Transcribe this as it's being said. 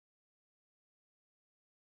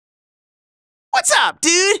What's up,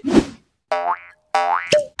 dude? Dude!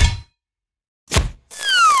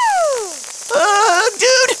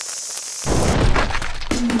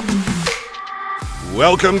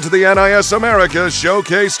 Welcome to the NIS America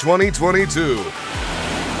Showcase 2022.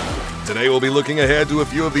 Today we'll be looking ahead to a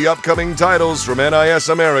few of the upcoming titles from NIS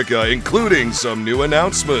America, including some new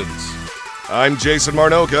announcements. I'm Jason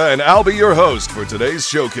Marnoka, and I'll be your host for today's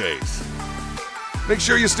showcase. Make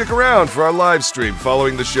sure you stick around for our live stream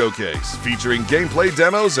following the showcase, featuring gameplay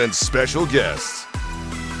demos and special guests.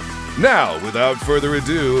 Now, without further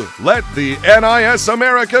ado, let the NIS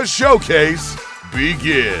America Showcase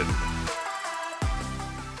begin.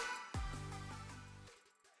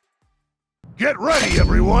 Get ready,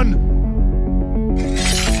 everyone!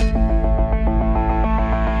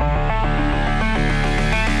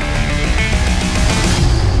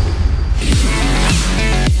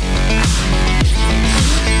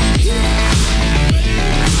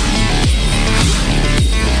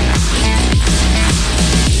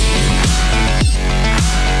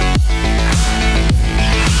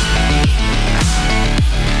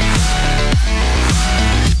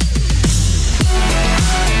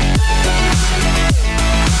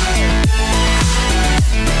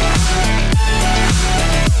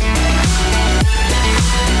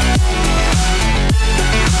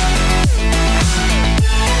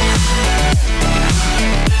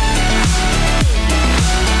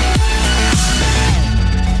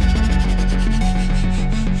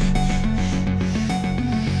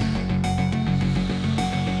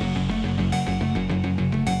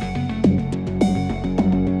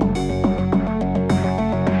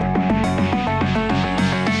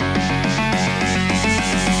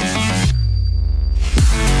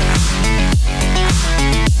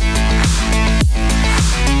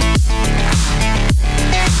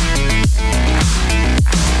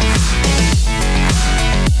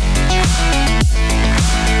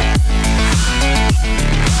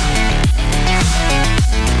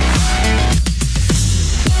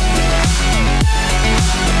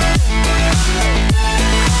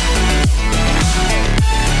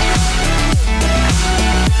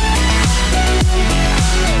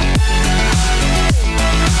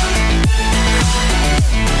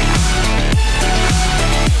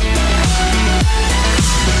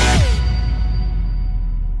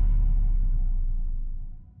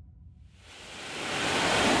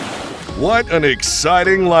 What an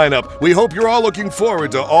exciting lineup! We hope you're all looking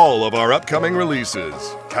forward to all of our upcoming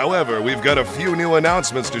releases. However, we've got a few new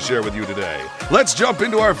announcements to share with you today. Let's jump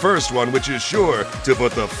into our first one, which is sure to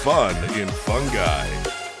put the fun in fungi.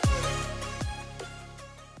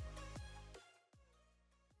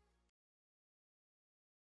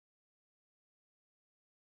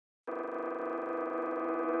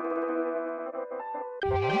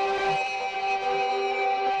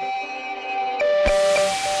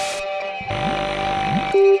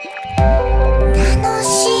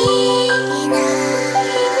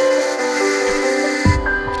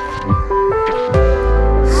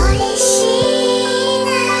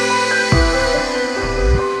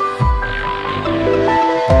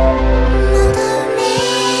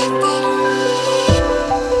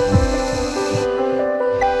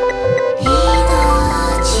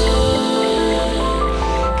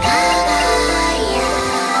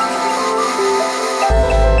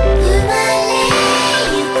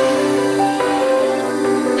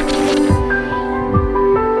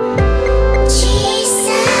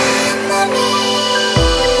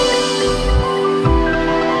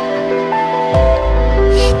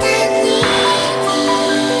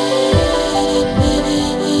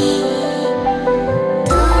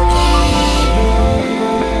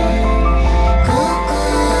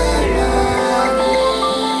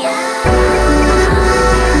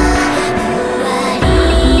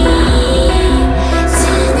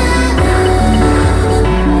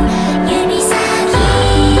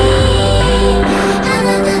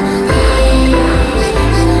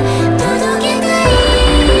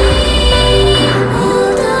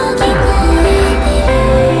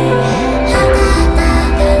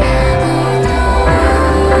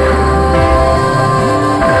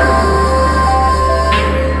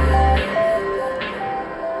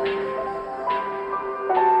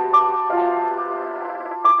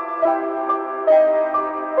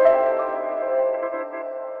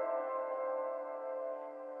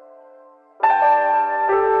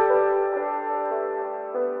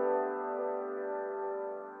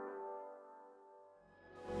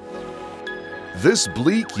 This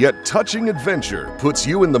bleak yet touching adventure puts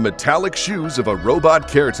you in the metallic shoes of a robot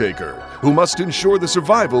caretaker who must ensure the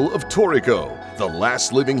survival of Toriko, the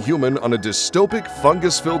last living human on a dystopic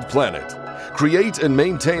fungus-filled planet. Create and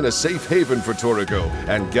maintain a safe haven for Toriko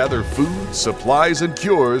and gather food, supplies, and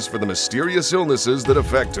cures for the mysterious illnesses that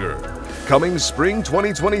affect her. Coming spring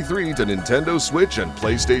 2023 to Nintendo Switch and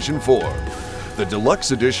PlayStation 4. The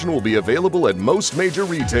deluxe edition will be available at most major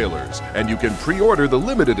retailers, and you can pre-order the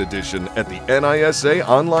limited edition at the NISA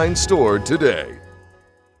online store today.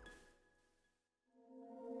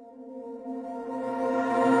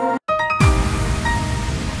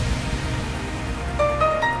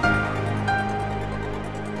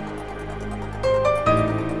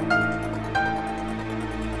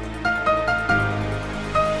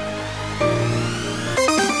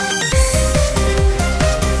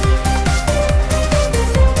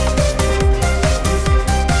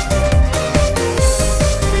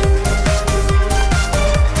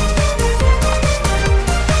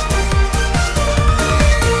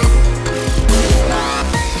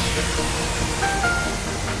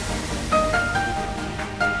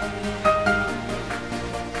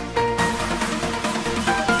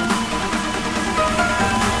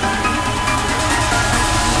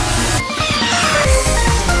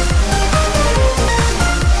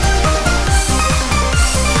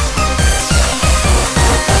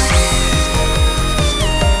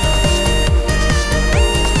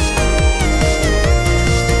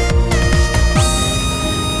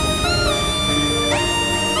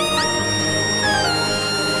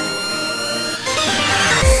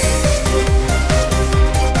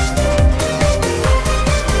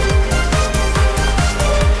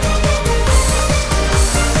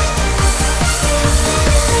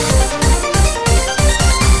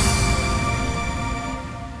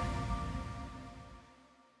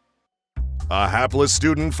 A hapless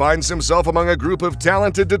student finds himself among a group of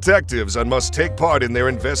talented detectives and must take part in their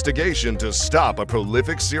investigation to stop a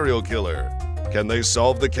prolific serial killer. Can they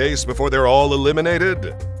solve the case before they're all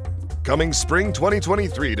eliminated? Coming spring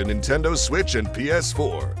 2023 to Nintendo Switch and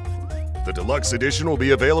PS4. The deluxe edition will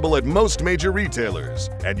be available at most major retailers,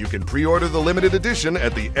 and you can pre-order the limited edition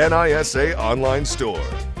at the NISA online store.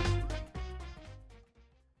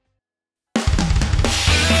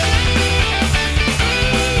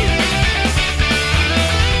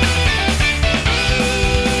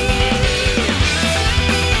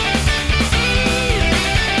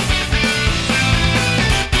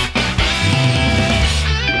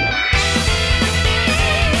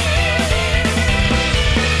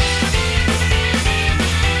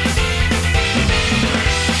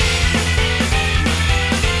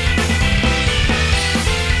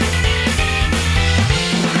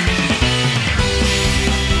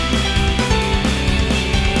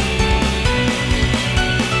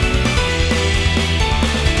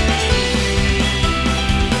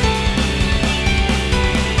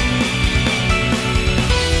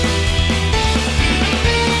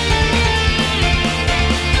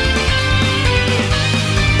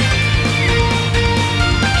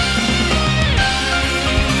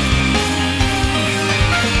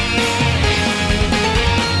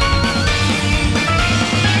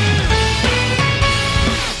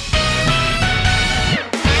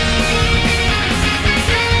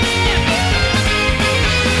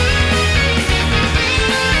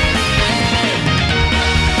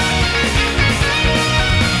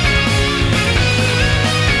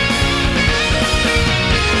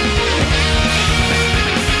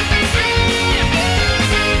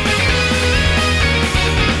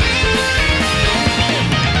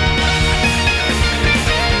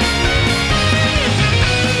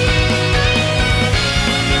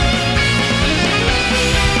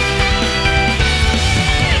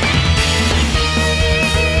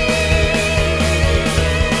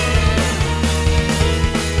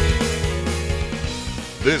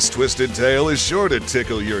 This twisted tale is sure to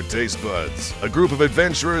tickle your taste buds. A group of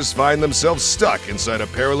adventurers find themselves stuck inside a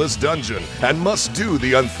perilous dungeon and must do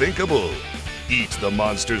the unthinkable. Eat the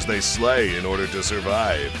monsters they slay in order to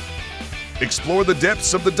survive. Explore the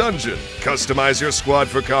depths of the dungeon, customize your squad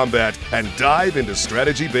for combat, and dive into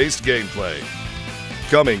strategy-based gameplay.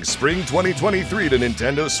 Coming spring 2023 to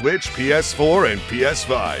Nintendo Switch, PS4, and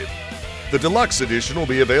PS5. The deluxe edition will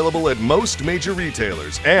be available at most major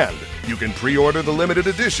retailers, and you can pre-order the limited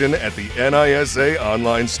edition at the NISA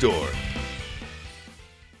online store.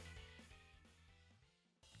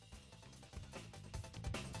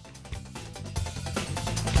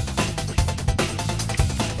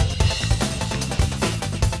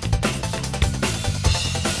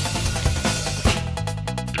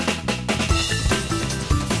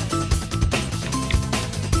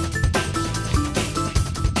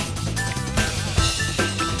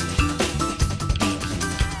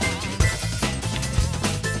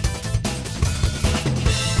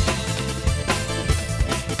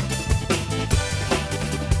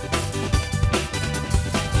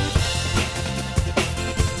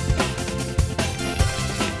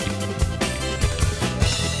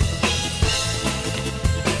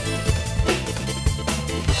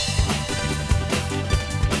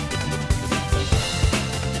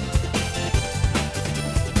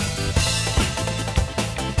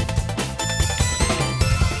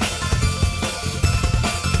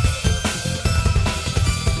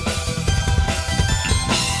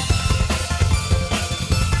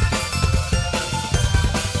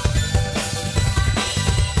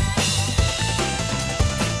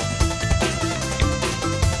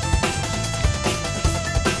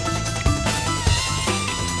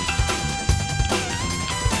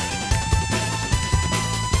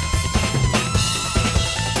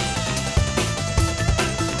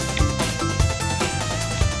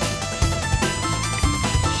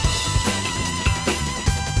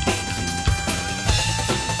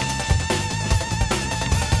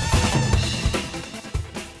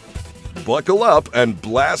 Buckle up and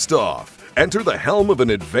blast off. Enter the helm of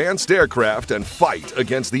an advanced aircraft and fight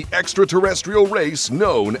against the extraterrestrial race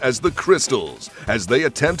known as the Crystals as they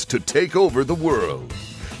attempt to take over the world.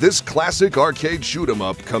 This classic arcade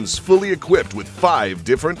shoot-'em-up comes fully equipped with 5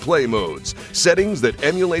 different play modes, settings that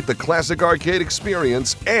emulate the classic arcade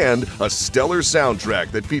experience, and a stellar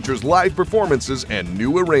soundtrack that features live performances and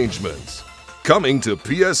new arrangements. Coming to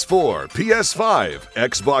PS4, PS5,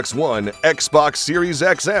 Xbox One, Xbox Series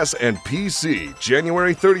XS, and PC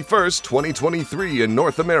January 31st, 2023 in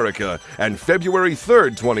North America and February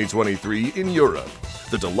 3rd, 2023 in Europe.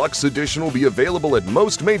 The deluxe edition will be available at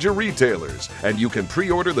most major retailers, and you can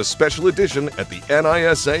pre-order the special edition at the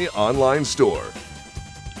NISA online store.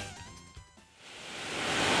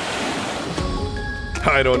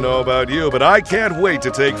 I don't know about you, but I can't wait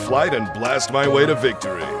to take flight and blast my way to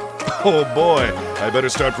victory. Oh boy, I better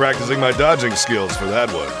start practicing my dodging skills for that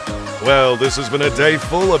one. Well, this has been a day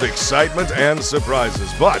full of excitement and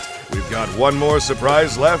surprises, but we've got one more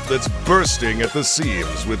surprise left that's bursting at the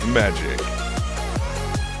seams with magic.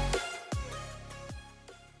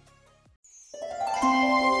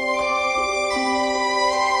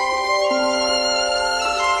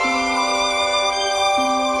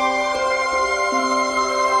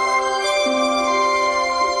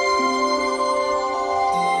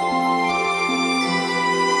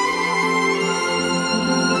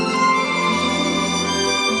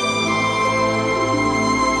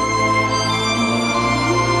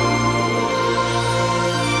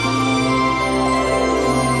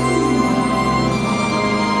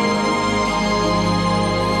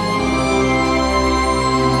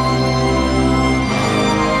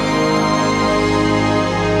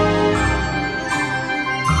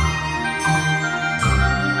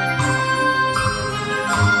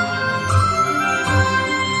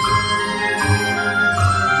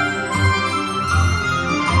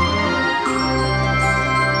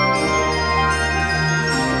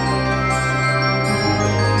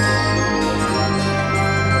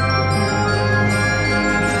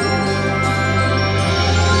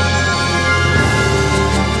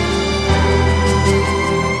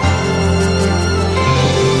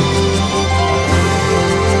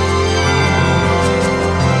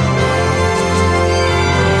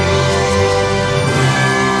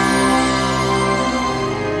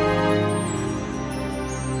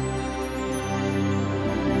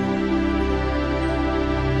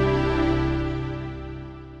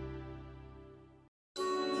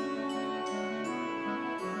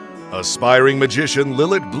 Aspiring magician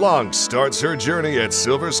Lilith Blanc starts her journey at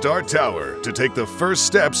Silver Star Tower to take the first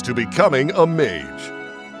steps to becoming a mage.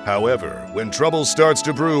 However, when trouble starts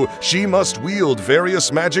to brew, she must wield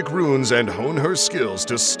various magic runes and hone her skills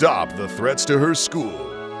to stop the threats to her school.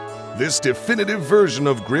 This definitive version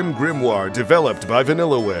of Grim Grimoire, developed by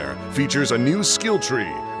Vanillaware, features a new skill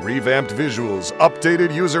tree, revamped visuals,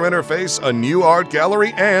 updated user interface, a new art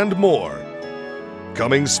gallery, and more.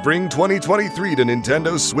 Coming spring 2023 to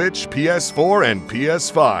Nintendo Switch, PS4, and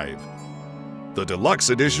PS5. The deluxe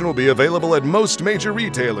edition will be available at most major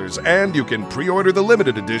retailers, and you can pre-order the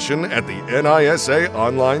limited edition at the NISA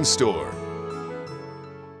online store.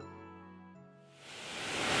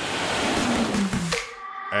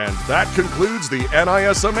 And that concludes the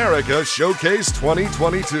NIS America Showcase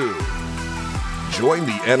 2022. Join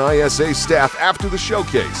the NISA staff after the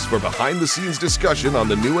showcase for behind-the-scenes discussion on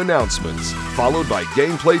the new announcements, followed by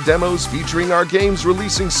gameplay demos featuring our games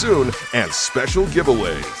releasing soon and special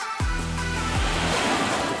giveaways.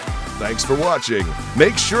 Thanks for watching.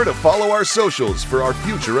 Make sure to follow our socials for our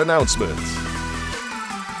future announcements.